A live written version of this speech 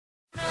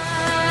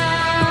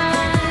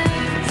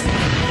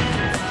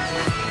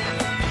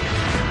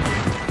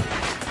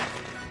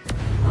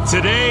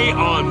Today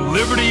on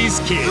Liberty's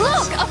Kids.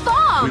 Look, a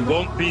farm! We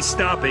won't be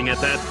stopping at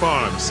that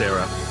farm,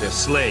 Sarah. They're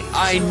slaves.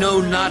 I know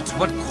not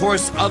what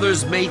course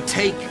others may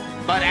take,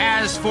 but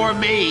as for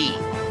me,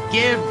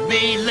 give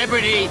me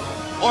liberty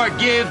or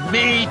give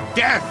me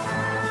death.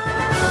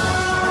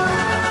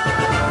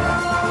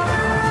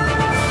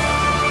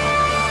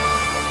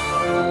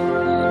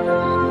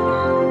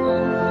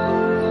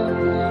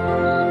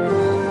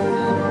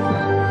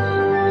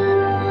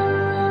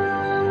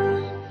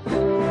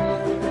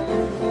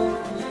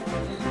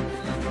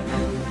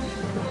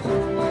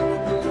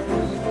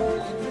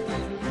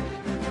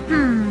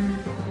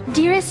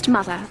 Dearest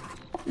Mother,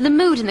 the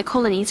mood in the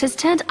colonies has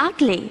turned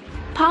ugly.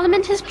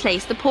 Parliament has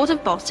placed the port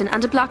of Boston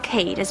under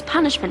blockade as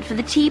punishment for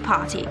the Tea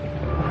Party.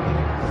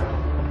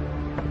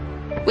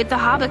 With the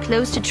harbor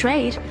closed to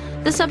trade,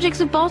 the subjects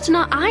of Boston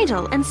are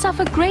idle and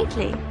suffer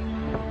greatly.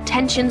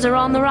 Tensions are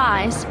on the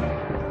rise.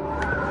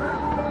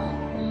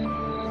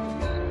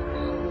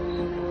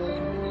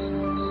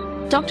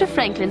 Dr.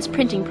 Franklin's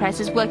printing press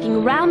is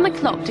working round the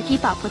clock to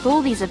keep up with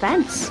all these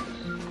events.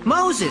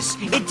 Moses,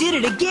 it did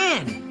it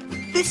again!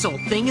 This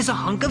old thing is a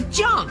hunk of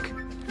junk!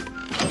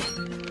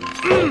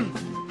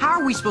 How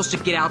are we supposed to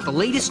get out the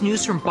latest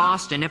news from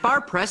Boston if our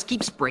press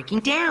keeps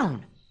breaking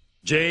down?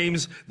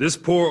 James, this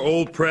poor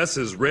old press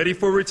is ready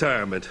for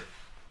retirement.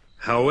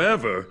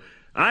 However,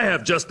 I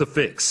have just the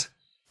fix.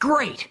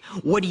 Great!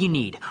 What do you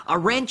need? A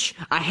wrench?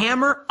 A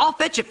hammer? I'll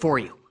fetch it for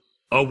you.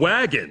 A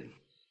wagon.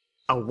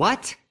 A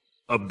what?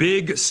 A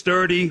big,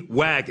 sturdy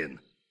wagon.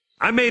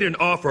 I made an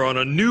offer on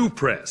a new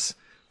press.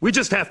 We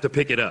just have to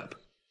pick it up.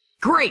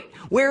 Great!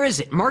 Where is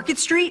it? Market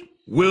Street?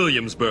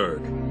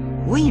 Williamsburg.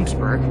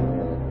 Williamsburg?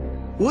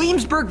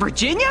 Williamsburg,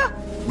 Virginia?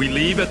 We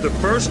leave at the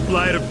first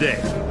light of day.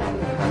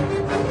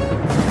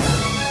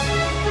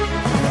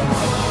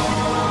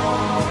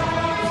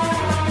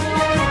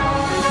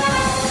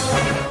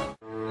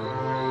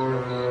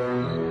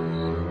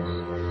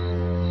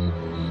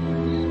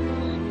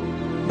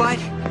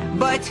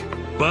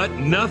 But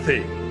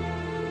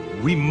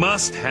nothing. We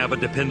must have a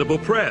dependable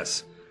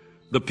press.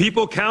 The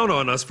people count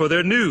on us for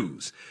their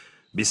news.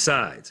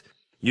 Besides,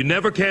 you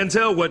never can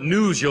tell what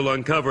news you'll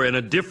uncover in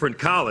a different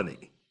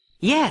colony.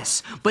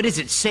 Yes, but is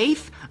it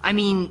safe? I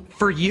mean,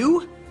 for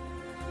you?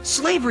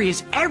 Slavery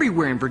is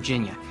everywhere in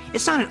Virginia.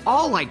 It's not at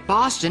all like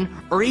Boston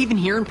or even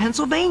here in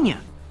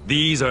Pennsylvania.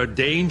 These are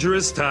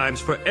dangerous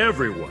times for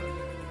everyone,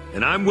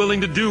 and I'm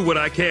willing to do what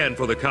I can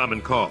for the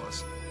common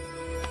cause.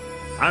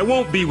 I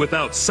won't be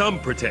without some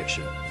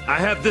protection. I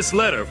have this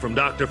letter from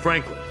Dr.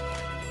 Franklin.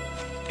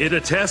 It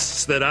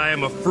attests that I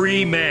am a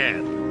free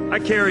man. I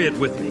carry it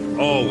with me,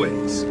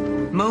 always.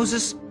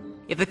 Moses,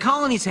 if the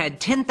colonies had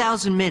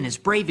 10,000 men as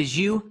brave as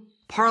you,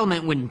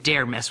 Parliament wouldn't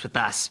dare mess with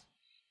us.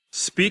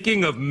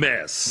 Speaking of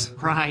mess...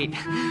 Right.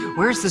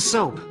 Where's the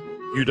soap?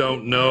 You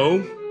don't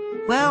know?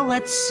 Well,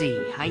 let's see.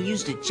 I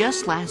used it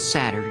just last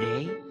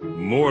Saturday.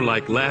 More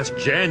like last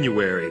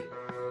January.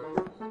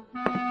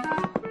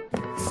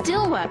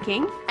 Still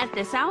working? At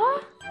this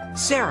hour?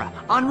 Sarah,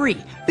 Henri,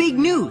 big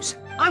news!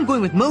 I'm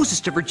going with Moses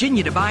to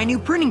Virginia to buy a new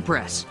printing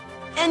press.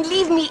 And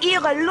leave me here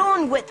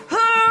alone with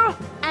her?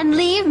 And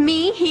leave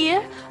me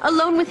here,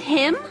 alone with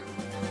him?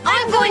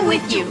 I'm going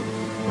with you!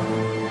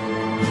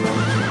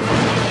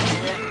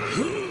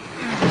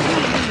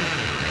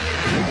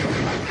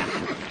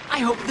 I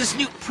hope this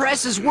new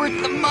press is worth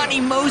the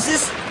money,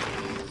 Moses!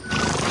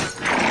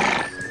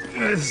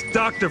 As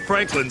Dr.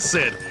 Franklin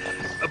said,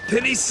 a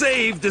penny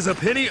saved is a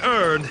penny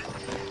earned.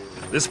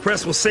 This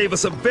press will save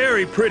us a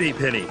very pretty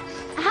penny.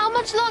 How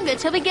much longer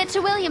till we get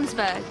to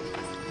Williamsburg?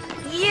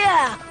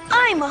 Yeah,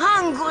 I'm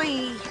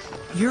hungry.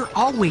 You're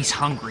always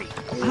hungry.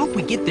 I hope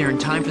we get there in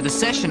time for the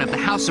session of the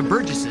House of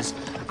Burgesses.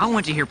 I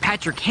want to hear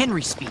Patrick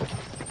Henry speak.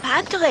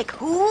 Patrick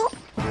who?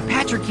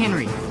 Patrick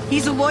Henry.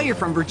 He's a lawyer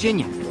from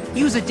Virginia.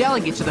 He was a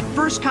delegate to the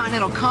First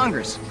Continental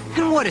Congress.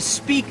 And what a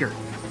speaker.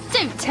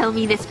 Don't tell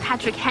me this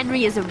Patrick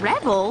Henry is a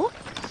rebel.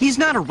 He's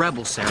not a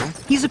rebel, Sarah.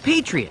 He's a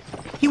patriot.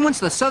 He wants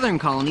the southern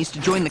colonies to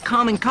join the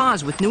common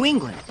cause with New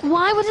England.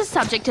 Why would a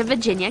subject of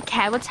Virginia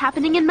care what's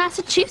happening in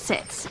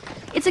Massachusetts?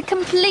 It's a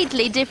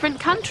completely different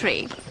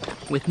country.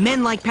 With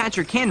men like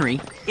Patrick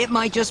Henry, it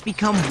might just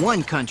become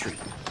one country.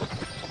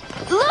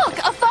 Look,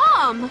 a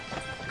farm!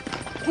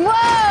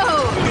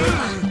 Whoa!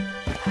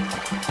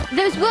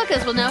 Those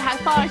workers will know how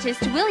far it is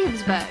to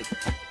Williamsburg.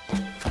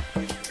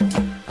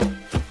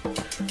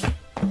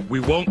 We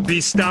won't be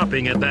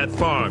stopping at that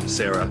farm,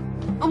 Sarah.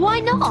 Why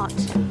not?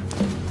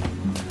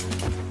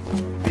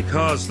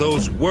 Because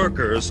those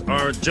workers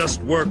aren't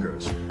just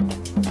workers.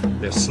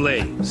 They're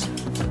slaves.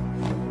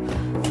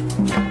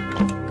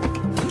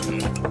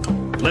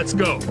 Let's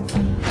go.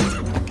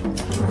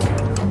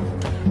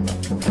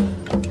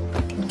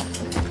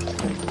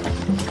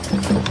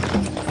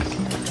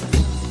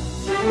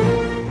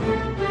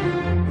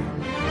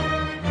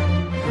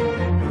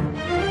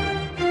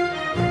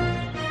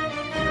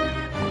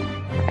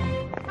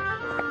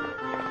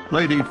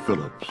 Lady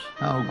Phillips,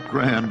 how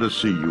grand to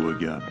see you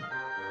again.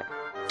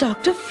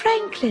 Dr.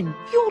 Franklin,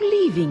 you're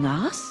leaving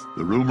us?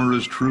 The rumor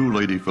is true,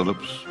 Lady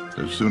Phillips.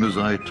 As soon as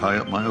I tie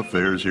up my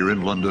affairs here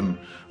in London,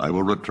 I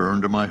will return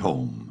to my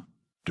home,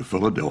 to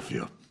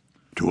Philadelphia,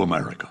 to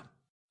America.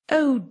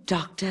 Oh,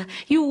 Doctor,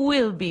 you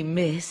will be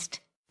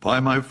missed. By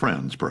my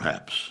friends,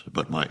 perhaps,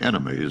 but my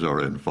enemies are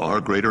in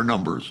far greater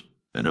numbers,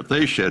 and if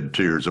they shed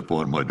tears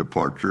upon my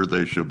departure,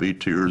 they shall be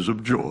tears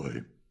of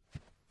joy.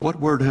 What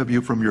word have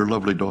you from your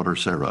lovely daughter,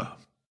 Sarah?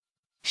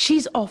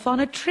 She's off on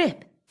a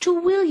trip to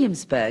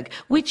Williamsburg,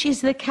 which is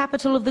the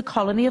capital of the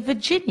colony of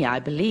Virginia, I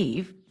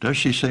believe. Does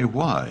she say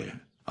why?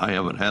 I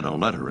haven't had a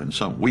letter in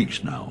some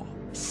weeks now.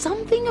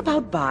 Something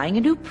about buying a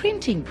new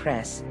printing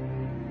press.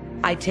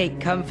 I take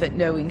comfort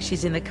knowing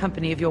she's in the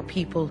company of your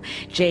people,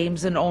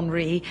 James and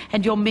Henri,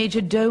 and your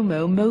major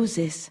domo,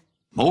 Moses.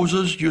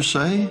 Moses, you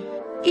say?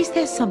 Is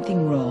there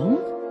something wrong?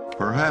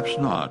 Perhaps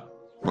not,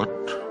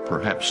 but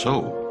perhaps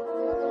so.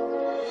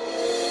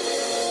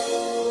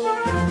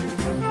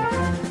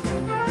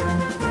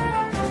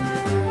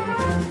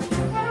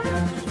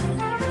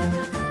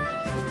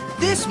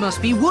 This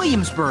must be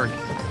Williamsburg.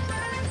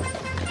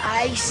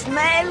 I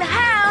smell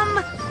ham.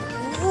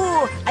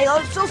 Ooh, I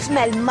also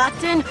smell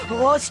mutton,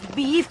 roast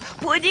beef,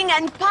 pudding,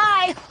 and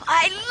pie.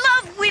 I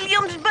love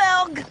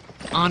Williamsburg.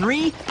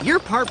 Henri, you're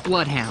part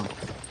bloodhound.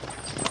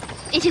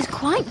 It is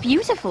quite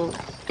beautiful,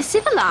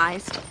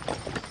 civilized.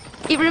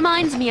 It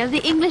reminds me of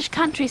the English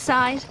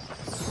countryside.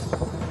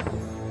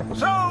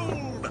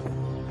 Sold!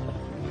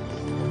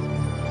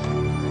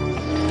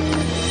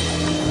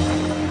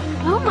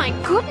 Oh my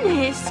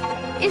goodness!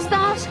 Is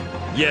that...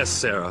 Yes,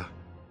 Sarah.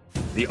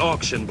 The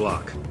auction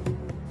block.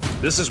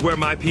 This is where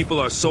my people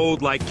are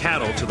sold like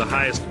cattle to the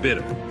highest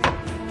bidder.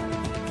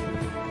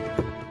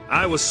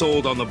 I was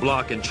sold on the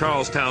block in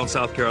Charlestown,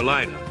 South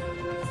Carolina.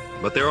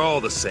 But they're all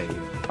the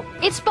same.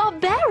 It's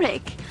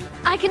barbaric!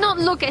 I cannot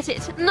look at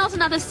it, not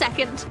another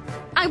second.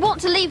 I want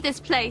to leave this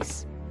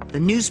place. The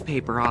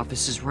newspaper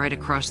office is right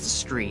across the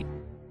street.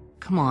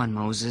 Come on,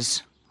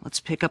 Moses. Let's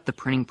pick up the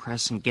printing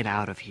press and get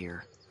out of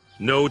here.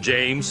 No,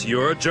 James,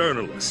 you're a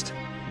journalist.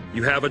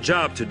 You have a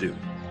job to do.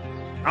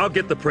 I'll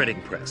get the printing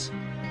press.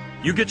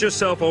 You get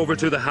yourself over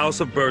to the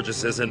House of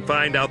Burgesses and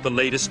find out the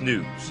latest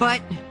news.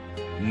 But...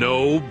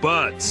 No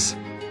buts.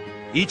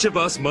 Each of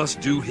us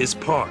must do his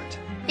part.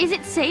 Is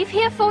it safe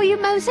here for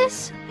you,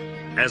 Moses?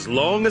 As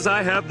long as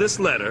I have this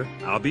letter,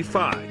 I'll be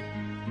fine.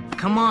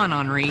 Come on,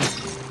 Henri.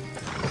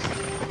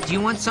 Do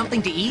you want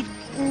something to eat?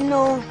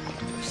 No.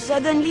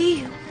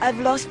 Suddenly, I've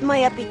lost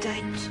my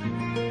appetite.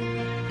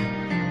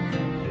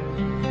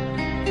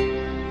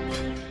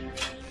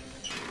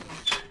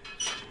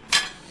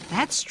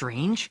 That's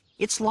strange.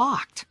 It's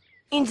locked.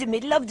 In the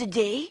middle of the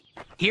day?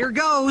 Here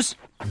goes.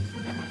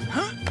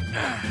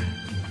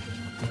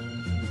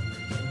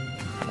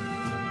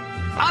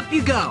 Up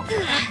you go.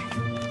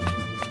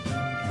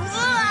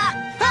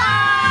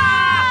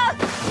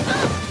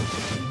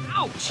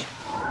 Ouch!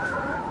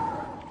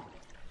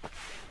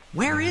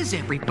 Where is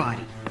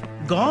everybody?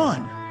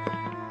 Gone.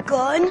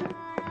 Gone?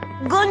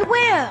 Gone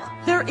where?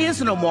 There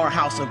is no more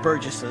House of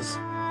Burgesses.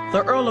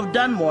 The Earl of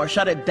Dunmore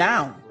shut it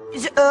down.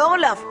 The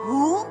Earl of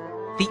who?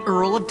 The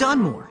Earl of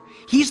Dunmore.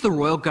 He's the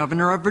royal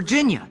governor of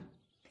Virginia.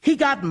 He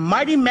got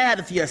mighty mad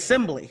at the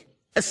Assembly,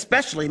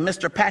 especially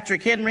Mr.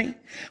 Patrick Henry,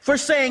 for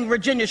saying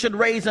Virginia should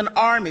raise an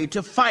army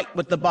to fight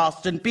with the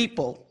Boston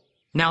people.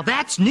 Now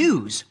that's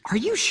news. Are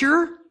you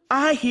sure?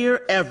 I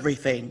hear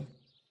everything.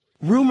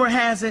 Rumor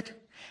has it,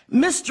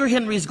 Mr.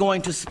 Henry's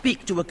going to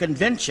speak to a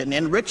convention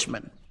in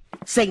Richmond,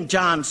 St.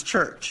 John's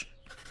Church.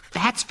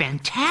 That's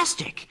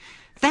fantastic.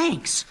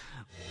 Thanks.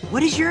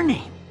 What is your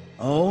name?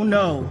 Oh,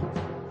 no.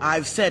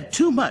 I've said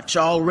too much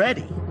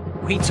already.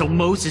 Wait till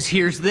Moses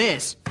hears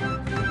this.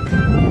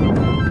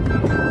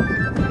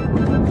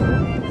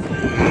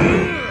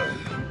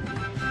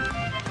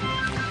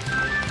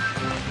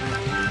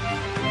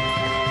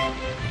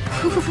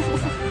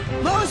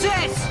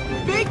 Moses!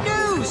 Big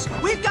news!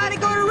 We've got to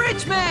go to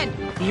Richmond!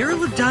 The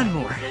Earl of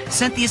Dunmore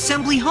sent the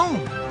Assembly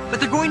home, but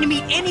they're going to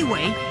meet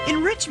anyway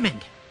in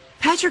Richmond.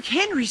 Patrick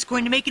Henry's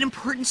going to make an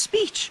important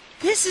speech.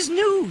 This is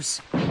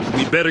news.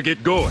 We better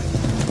get going.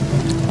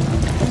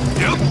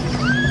 Yep.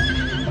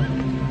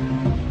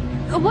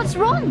 What's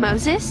wrong,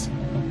 Moses?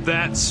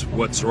 That's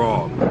what's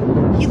wrong.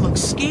 He looks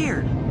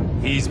scared.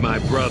 He's my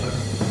brother.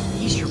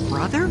 He's your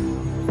brother?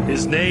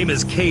 His name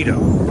is Cato.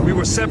 We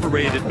were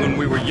separated when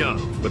we were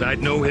young, but I'd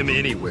know him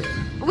anywhere.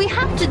 We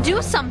have to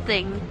do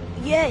something.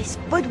 Yes,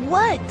 but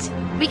what?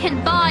 We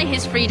can buy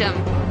his freedom.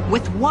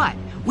 With what?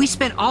 We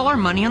spent all our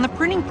money on the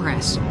printing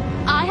press.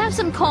 I have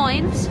some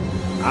coins.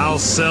 I'll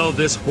sell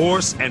this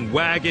horse and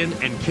wagon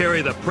and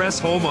carry the press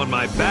home on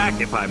my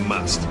back if I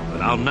must. But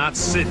I'll not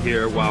sit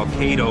here while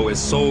Cato is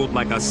sold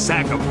like a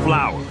sack of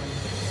flour.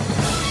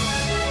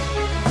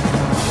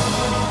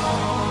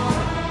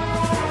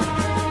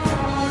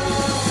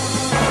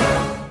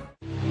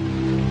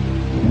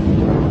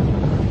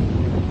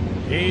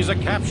 He's a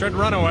captured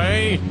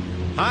runaway.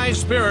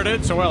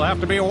 High-spirited, so we'll have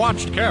to be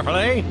watched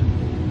carefully.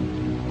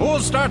 Who'll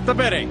start the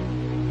bidding?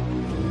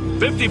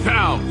 50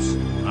 pounds.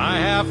 I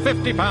have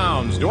 50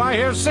 pounds. Do I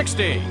hear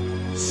 60?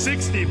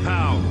 60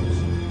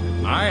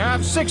 pounds. I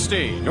have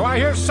 60. Do I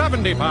hear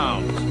 70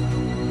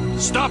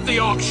 pounds? Stop the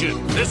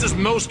auction. This is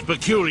most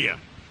peculiar.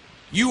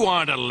 You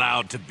aren't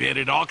allowed to bid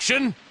at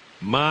auction.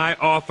 My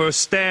offer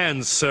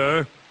stands,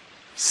 sir.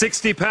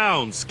 60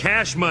 pounds,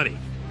 cash money.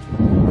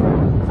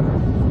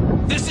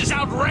 This is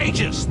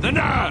outrageous. The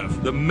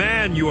nerve. The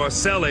man you are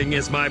selling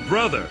is my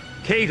brother,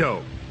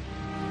 Cato.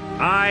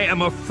 I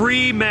am a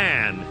free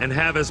man and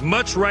have as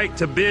much right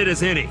to bid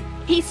as any.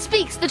 He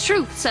speaks the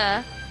truth,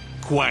 sir.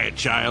 Quiet,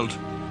 child.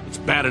 It's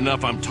bad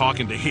enough I'm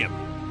talking to him.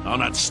 I'll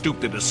not stoop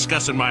to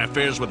discussing my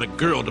affairs with a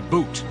girl to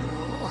boot.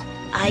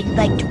 I'd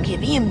like to give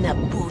him the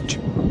boot.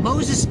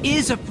 Moses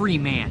is a free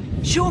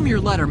man. Show him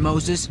your letter,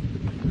 Moses.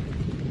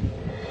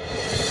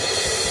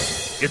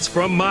 It's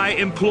from my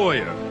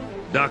employer,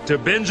 Dr.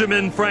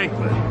 Benjamin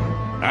Franklin.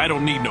 I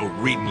don't need no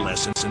reading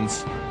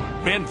lessons.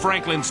 Ben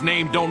Franklin's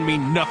name don't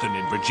mean nothing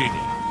in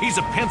Virginia. He's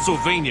a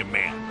Pennsylvania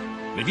man.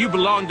 And if you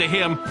belong to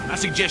him, I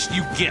suggest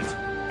you get.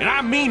 And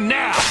I mean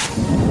now!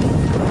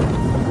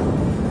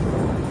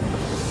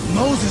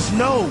 Moses,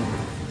 no!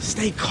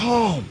 Stay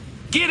calm.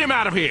 Get him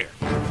out of here!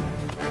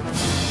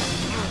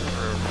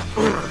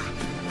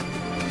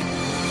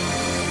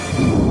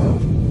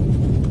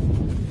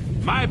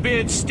 My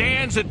bid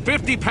stands at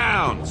 50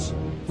 pounds.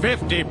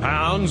 50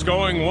 pounds,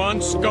 going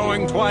once,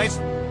 going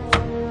twice.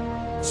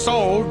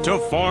 Sold to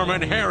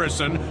Foreman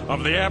Harrison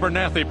of the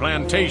Abernathy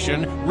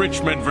Plantation,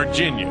 Richmond,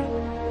 Virginia.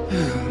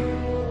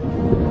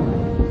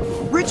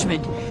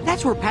 Richmond,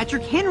 that's where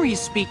Patrick Henry is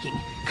speaking.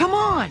 Come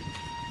on!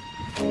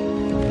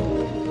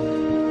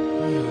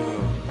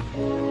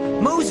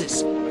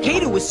 Moses,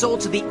 Cato was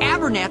sold to the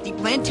Abernathy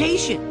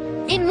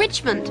Plantation. In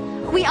Richmond.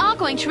 We are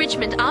going to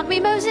Richmond, aren't we,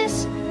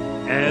 Moses?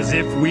 As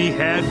if we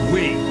had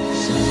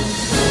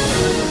wings.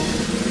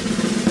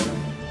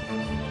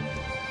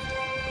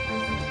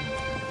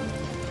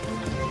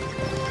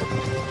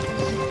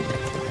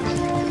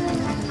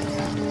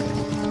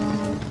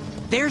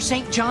 There's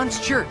St. John's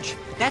Church.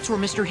 That's where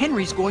Mr.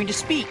 Henry's going to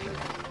speak.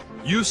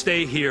 You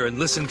stay here and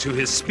listen to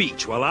his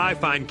speech while I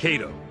find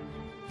Cato.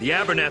 The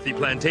Abernathy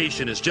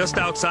Plantation is just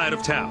outside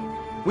of town.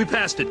 We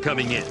passed it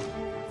coming in.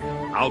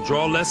 I'll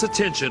draw less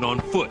attention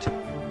on foot.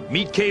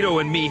 Meet Cato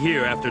and me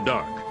here after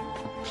dark.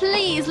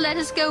 Please let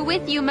us go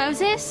with you,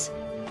 Moses.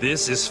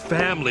 This is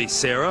family,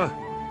 Sarah.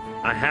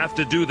 I have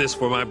to do this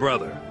for my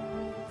brother.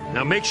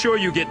 Now make sure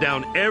you get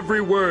down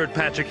every word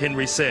Patrick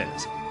Henry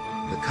says.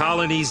 The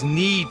colonies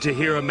need to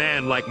hear a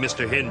man like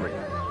Mr. Henry.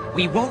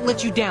 We won't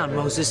let you down,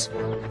 Moses.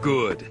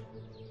 Good.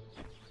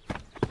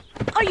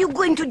 Are you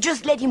going to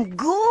just let him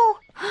go?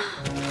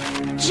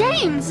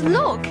 James,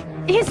 look!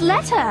 His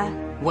letter!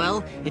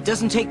 Well, it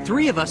doesn't take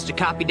 3 of us to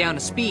copy down a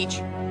speech.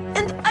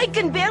 And I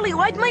can barely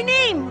write my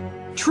name.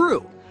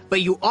 True,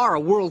 but you are a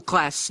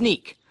world-class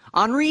sneak.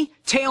 Henri,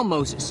 tail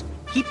Moses.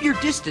 Keep your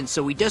distance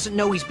so he doesn't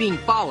know he's being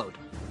followed.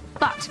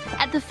 But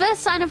at the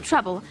first sign of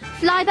trouble,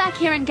 fly back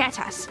here and get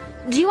us.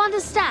 Do you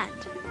understand?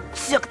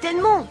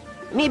 Certainement.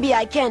 Maybe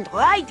I can't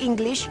write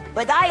English,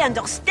 but I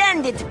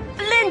understand it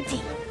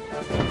plenty.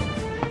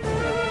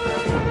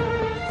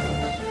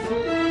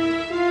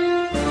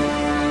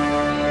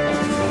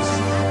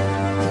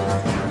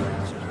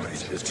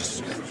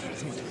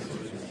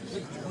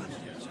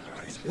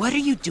 What are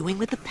you doing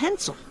with the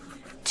pencil?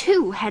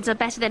 2 heads are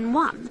better than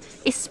 1,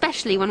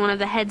 especially when one of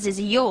the heads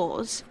is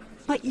yours.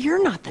 But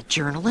you're not the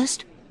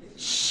journalist.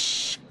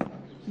 Shh!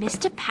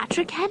 Mr.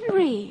 Patrick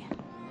Henry.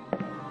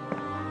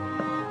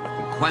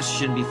 The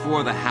question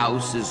before the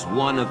House is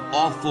one of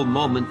awful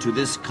moment to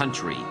this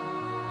country.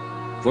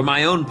 For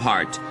my own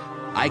part,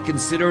 I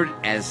consider it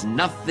as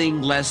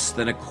nothing less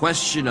than a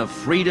question of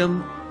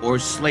freedom or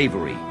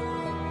slavery.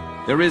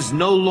 There is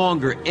no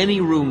longer any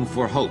room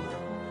for hope.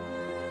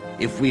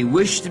 If we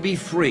wish to be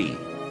free,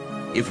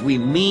 if we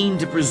mean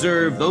to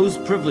preserve those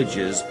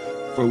privileges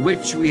for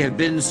which we have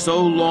been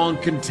so long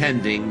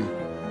contending,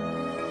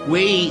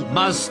 we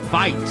must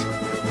fight.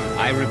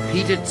 I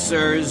repeat it,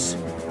 sirs,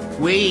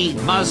 we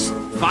must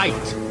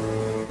fight.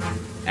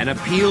 An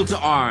appeal to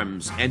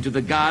arms and to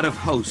the God of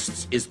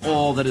hosts is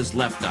all that is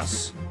left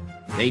us.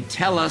 They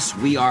tell us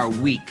we are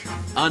weak,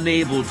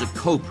 unable to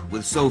cope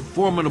with so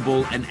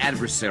formidable an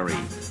adversary.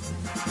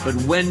 But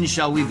when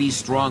shall we be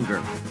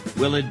stronger?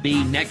 Will it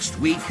be next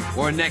week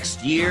or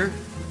next year?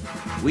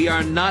 We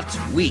are not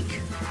weak.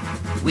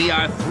 We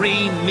are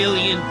 3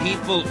 million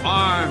people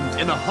armed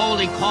in the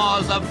holy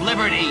cause of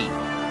liberty.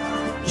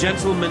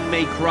 Gentlemen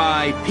may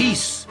cry,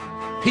 peace,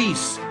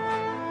 peace,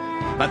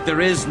 but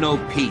there is no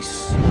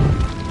peace.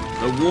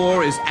 The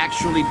war is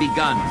actually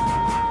begun.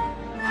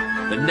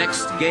 The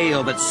next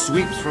gale that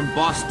sweeps from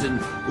Boston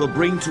will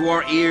bring to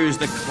our ears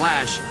the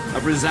clash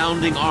of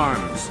resounding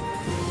arms.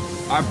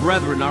 Our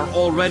brethren are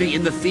already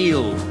in the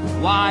field.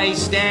 Why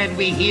stand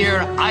we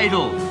here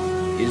idle?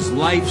 Is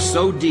life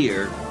so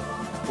dear,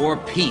 or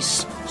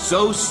peace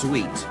so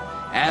sweet,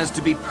 as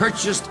to be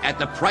purchased at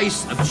the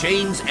price of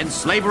chains and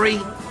slavery?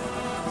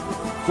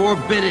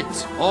 Forbid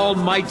it,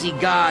 Almighty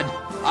God.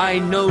 I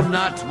know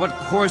not what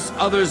course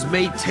others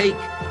may take,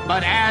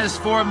 But as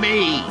for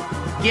me,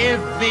 give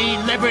me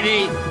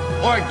liberty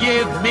or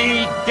give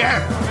me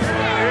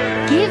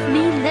death. Give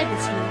me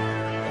liberty.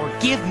 Or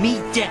give me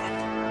death.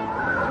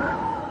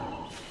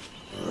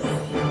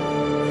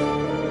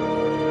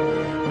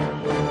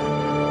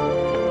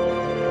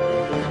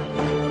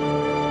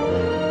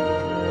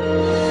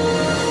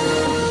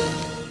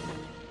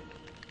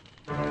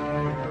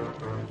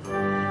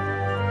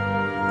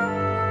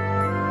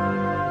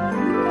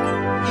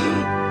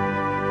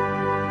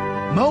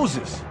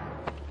 Moses,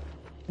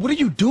 what are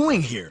you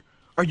doing here?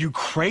 Are you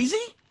crazy?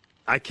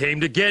 I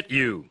came to get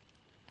you.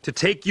 To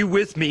take you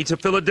with me to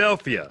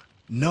Philadelphia.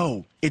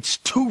 No, it's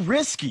too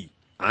risky.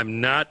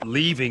 I'm not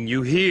leaving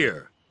you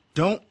here.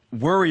 Don't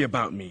worry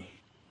about me.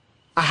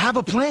 I have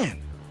a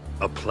plan.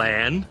 A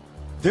plan?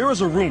 There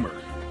is a rumor,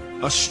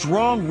 a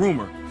strong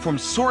rumor from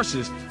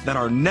sources that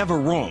are never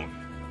wrong.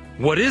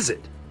 What is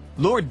it?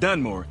 Lord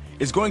Dunmore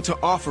is going to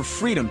offer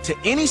freedom to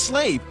any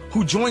slave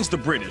who joins the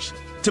British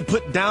to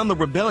put down the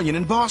rebellion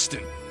in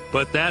Boston.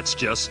 But that's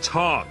just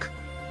talk.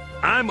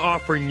 I'm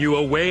offering you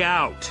a way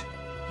out.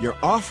 You're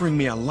offering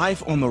me a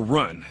life on the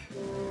run,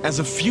 as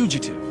a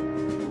fugitive.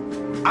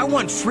 I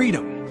want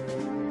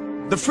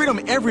freedom. The freedom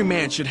every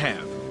man should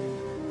have.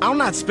 I'll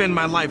not spend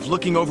my life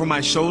looking over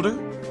my shoulder,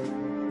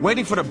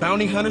 waiting for the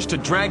bounty hunters to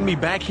drag me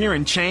back here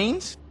in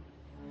chains.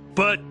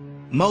 But...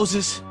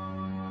 Moses,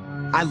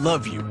 I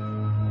love you.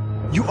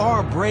 You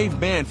are a brave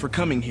man for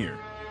coming here.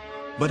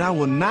 But I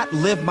will not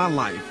live my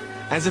life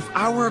as if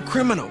I were a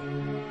criminal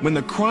when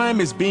the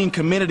crime is being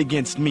committed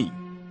against me.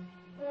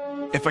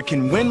 If I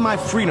can win my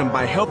freedom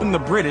by helping the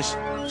British,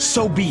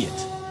 so be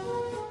it.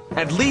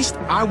 At least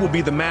I will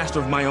be the master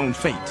of my own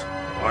fate.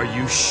 Are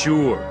you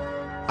sure?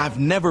 I've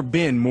never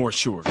been more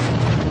sure.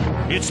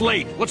 It's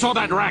late. What's all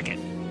that racket?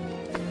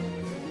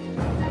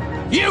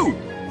 You!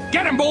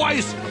 Get him,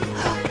 boys!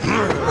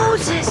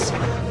 Moses!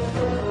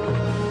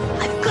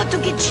 I've got to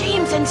get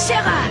James and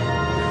Sarah!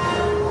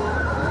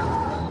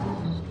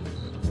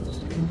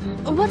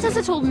 What does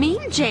it all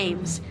mean,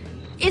 James?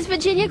 Is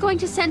Virginia going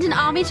to send an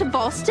army to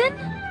Boston?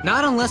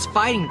 Not unless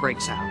fighting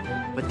breaks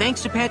out. But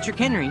thanks to Patrick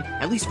Henry,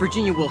 at least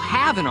Virginia will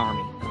have an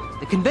army.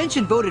 The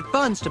convention voted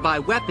funds to buy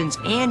weapons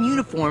and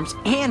uniforms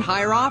and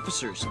hire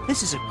officers.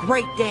 This is a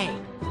great day.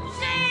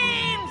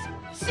 James!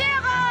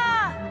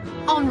 Sarah!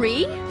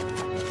 Henri?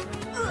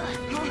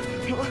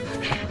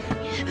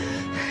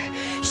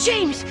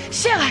 James!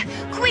 Sarah!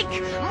 Quick!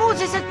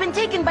 Moses has been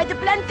taken by the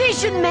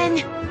plantation men!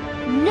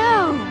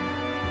 No!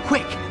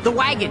 Quick, the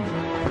wagon!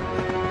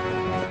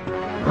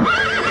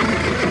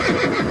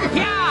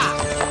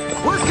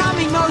 Yeah! We're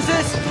coming,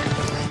 Moses!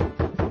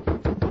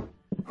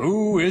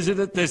 Who is it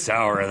at this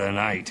hour of the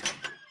night?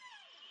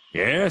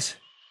 Yes?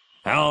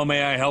 How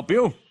may I help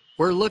you?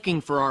 We're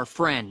looking for our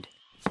friend.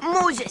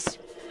 Moses!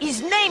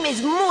 His name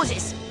is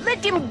Moses!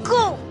 Let him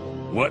go!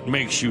 What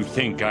makes you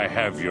think I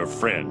have your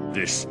friend,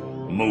 this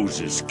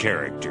Moses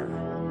character?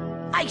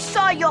 I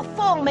saw your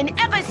foreman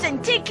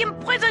Harrison take him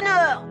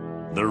prisoner!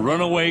 The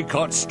runaway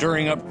caught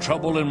stirring up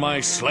trouble in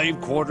my slave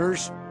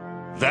quarters?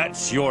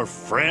 That's your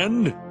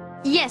friend?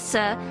 Yes,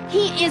 sir.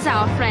 He is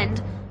our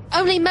friend.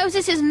 Only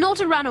Moses is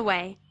not a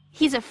runaway.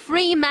 He's a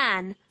free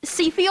man.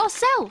 See for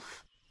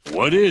yourself.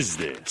 What is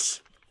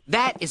this?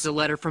 That is a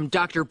letter from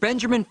Dr.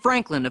 Benjamin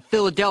Franklin of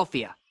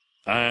Philadelphia.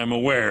 I am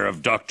aware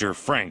of Dr.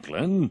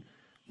 Franklin,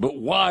 but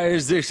why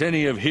is this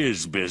any of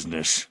his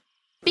business?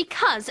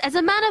 Because, as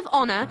a man of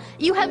honor,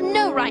 you have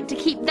no right to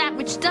keep that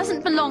which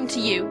doesn't belong to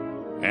you.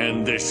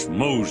 And this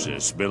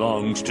Moses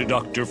belongs to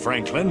Dr.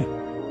 Franklin?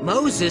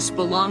 Moses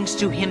belongs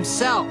to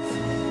himself.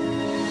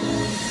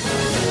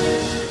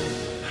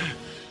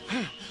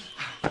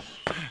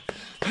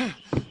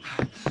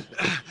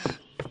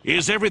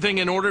 Is everything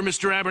in order,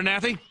 Mr.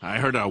 Abernathy? I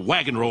heard a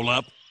wagon roll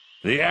up.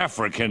 The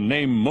African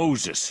named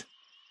Moses.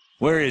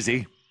 Where is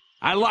he?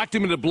 I locked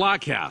him in the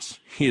blockhouse.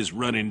 His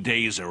running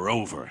days are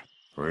over.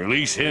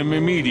 Release him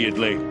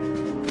immediately.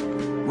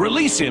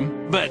 Release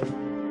him, but...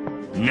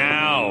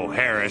 Now,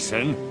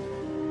 Harrison.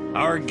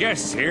 Our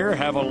guests here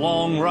have a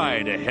long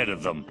ride ahead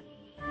of them,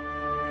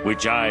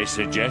 which I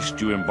suggest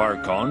you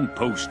embark on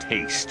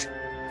post-haste.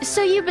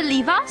 So you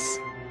believe us?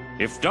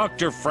 If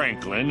Dr.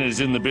 Franklin is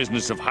in the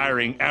business of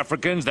hiring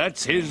Africans,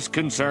 that's his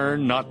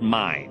concern, not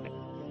mine.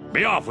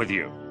 Be off with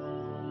you.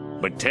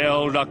 But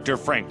tell Dr.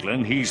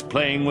 Franklin he's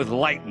playing with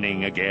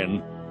lightning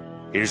again.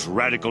 His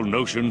radical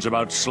notions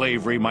about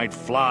slavery might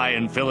fly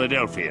in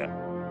Philadelphia,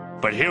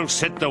 but he'll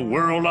set the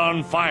world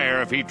on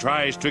fire if he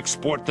tries to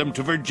export them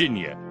to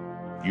Virginia.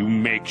 You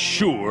make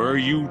sure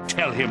you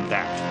tell him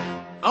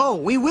that. Oh,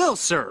 we will,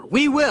 sir.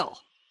 We will.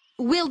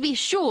 We'll be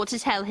sure to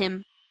tell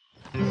him.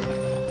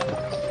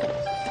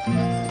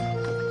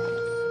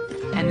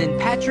 And then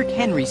Patrick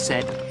Henry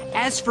said,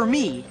 "As for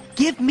me,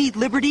 give me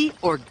liberty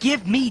or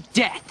give me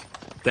death."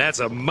 That's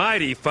a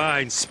mighty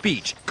fine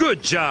speech.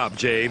 Good job,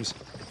 James.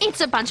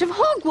 It's a bunch of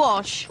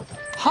hogwash.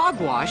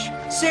 Hogwash?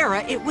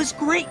 Sarah, it was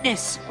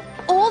greatness.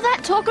 All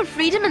that talk of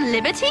freedom and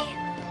liberty?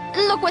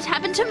 Look what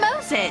happened to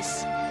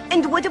Moses.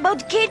 And what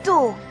about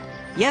Cato?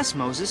 Yes,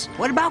 Moses.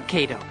 What about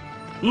Cato?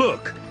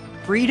 Look,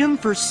 Freedom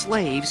for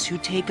slaves who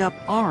take up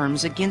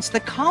arms against the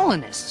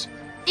colonists.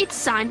 It's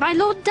signed by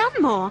Lord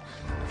Dunmore,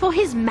 for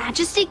His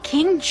Majesty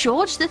King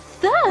George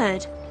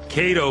III.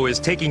 Cato is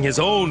taking his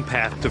own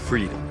path to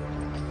freedom.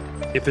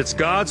 If it's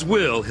God's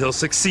will, he'll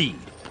succeed.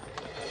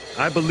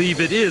 I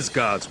believe it is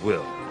God's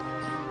will.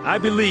 I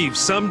believe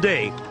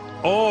someday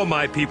all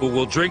my people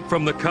will drink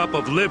from the cup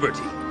of liberty,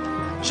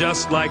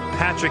 just like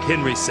Patrick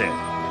Henry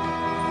said.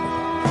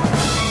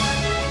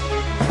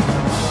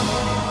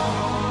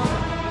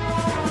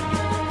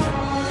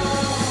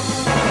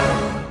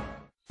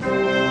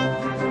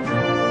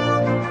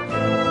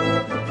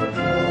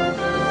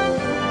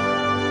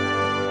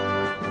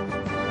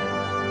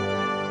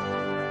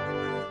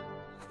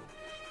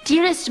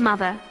 Dearest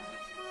Mother,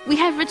 we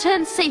have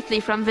returned safely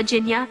from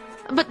Virginia,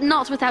 but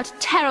not without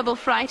terrible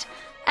fright,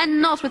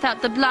 and not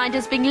without the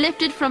blinders being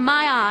lifted from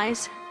my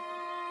eyes.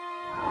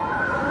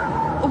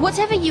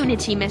 Whatever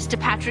unity Mr.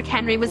 Patrick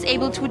Henry was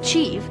able to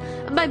achieve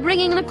by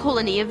bringing the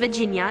colony of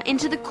Virginia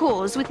into the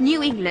cause with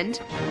New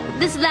England,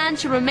 this land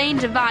shall remain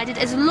divided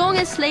as long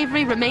as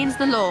slavery remains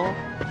the law.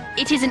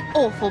 It is an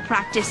awful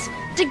practice,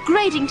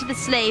 degrading to the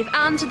slave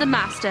and to the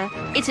master.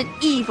 It's an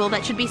evil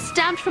that should be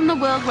stamped from the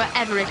world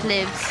wherever it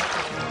lives.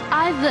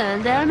 I've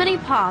learned there are many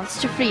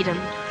paths to freedom.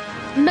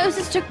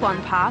 Moses took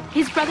one path,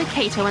 his brother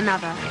Cato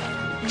another.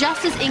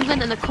 Just as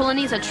England and the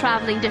colonies are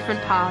traveling different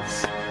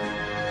paths.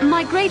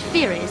 My great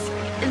fear is,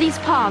 these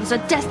paths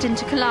are destined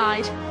to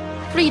collide.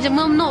 Freedom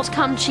will not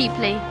come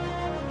cheaply.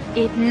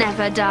 It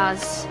never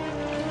does.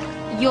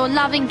 Your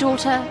loving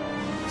daughter,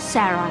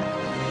 Sarah.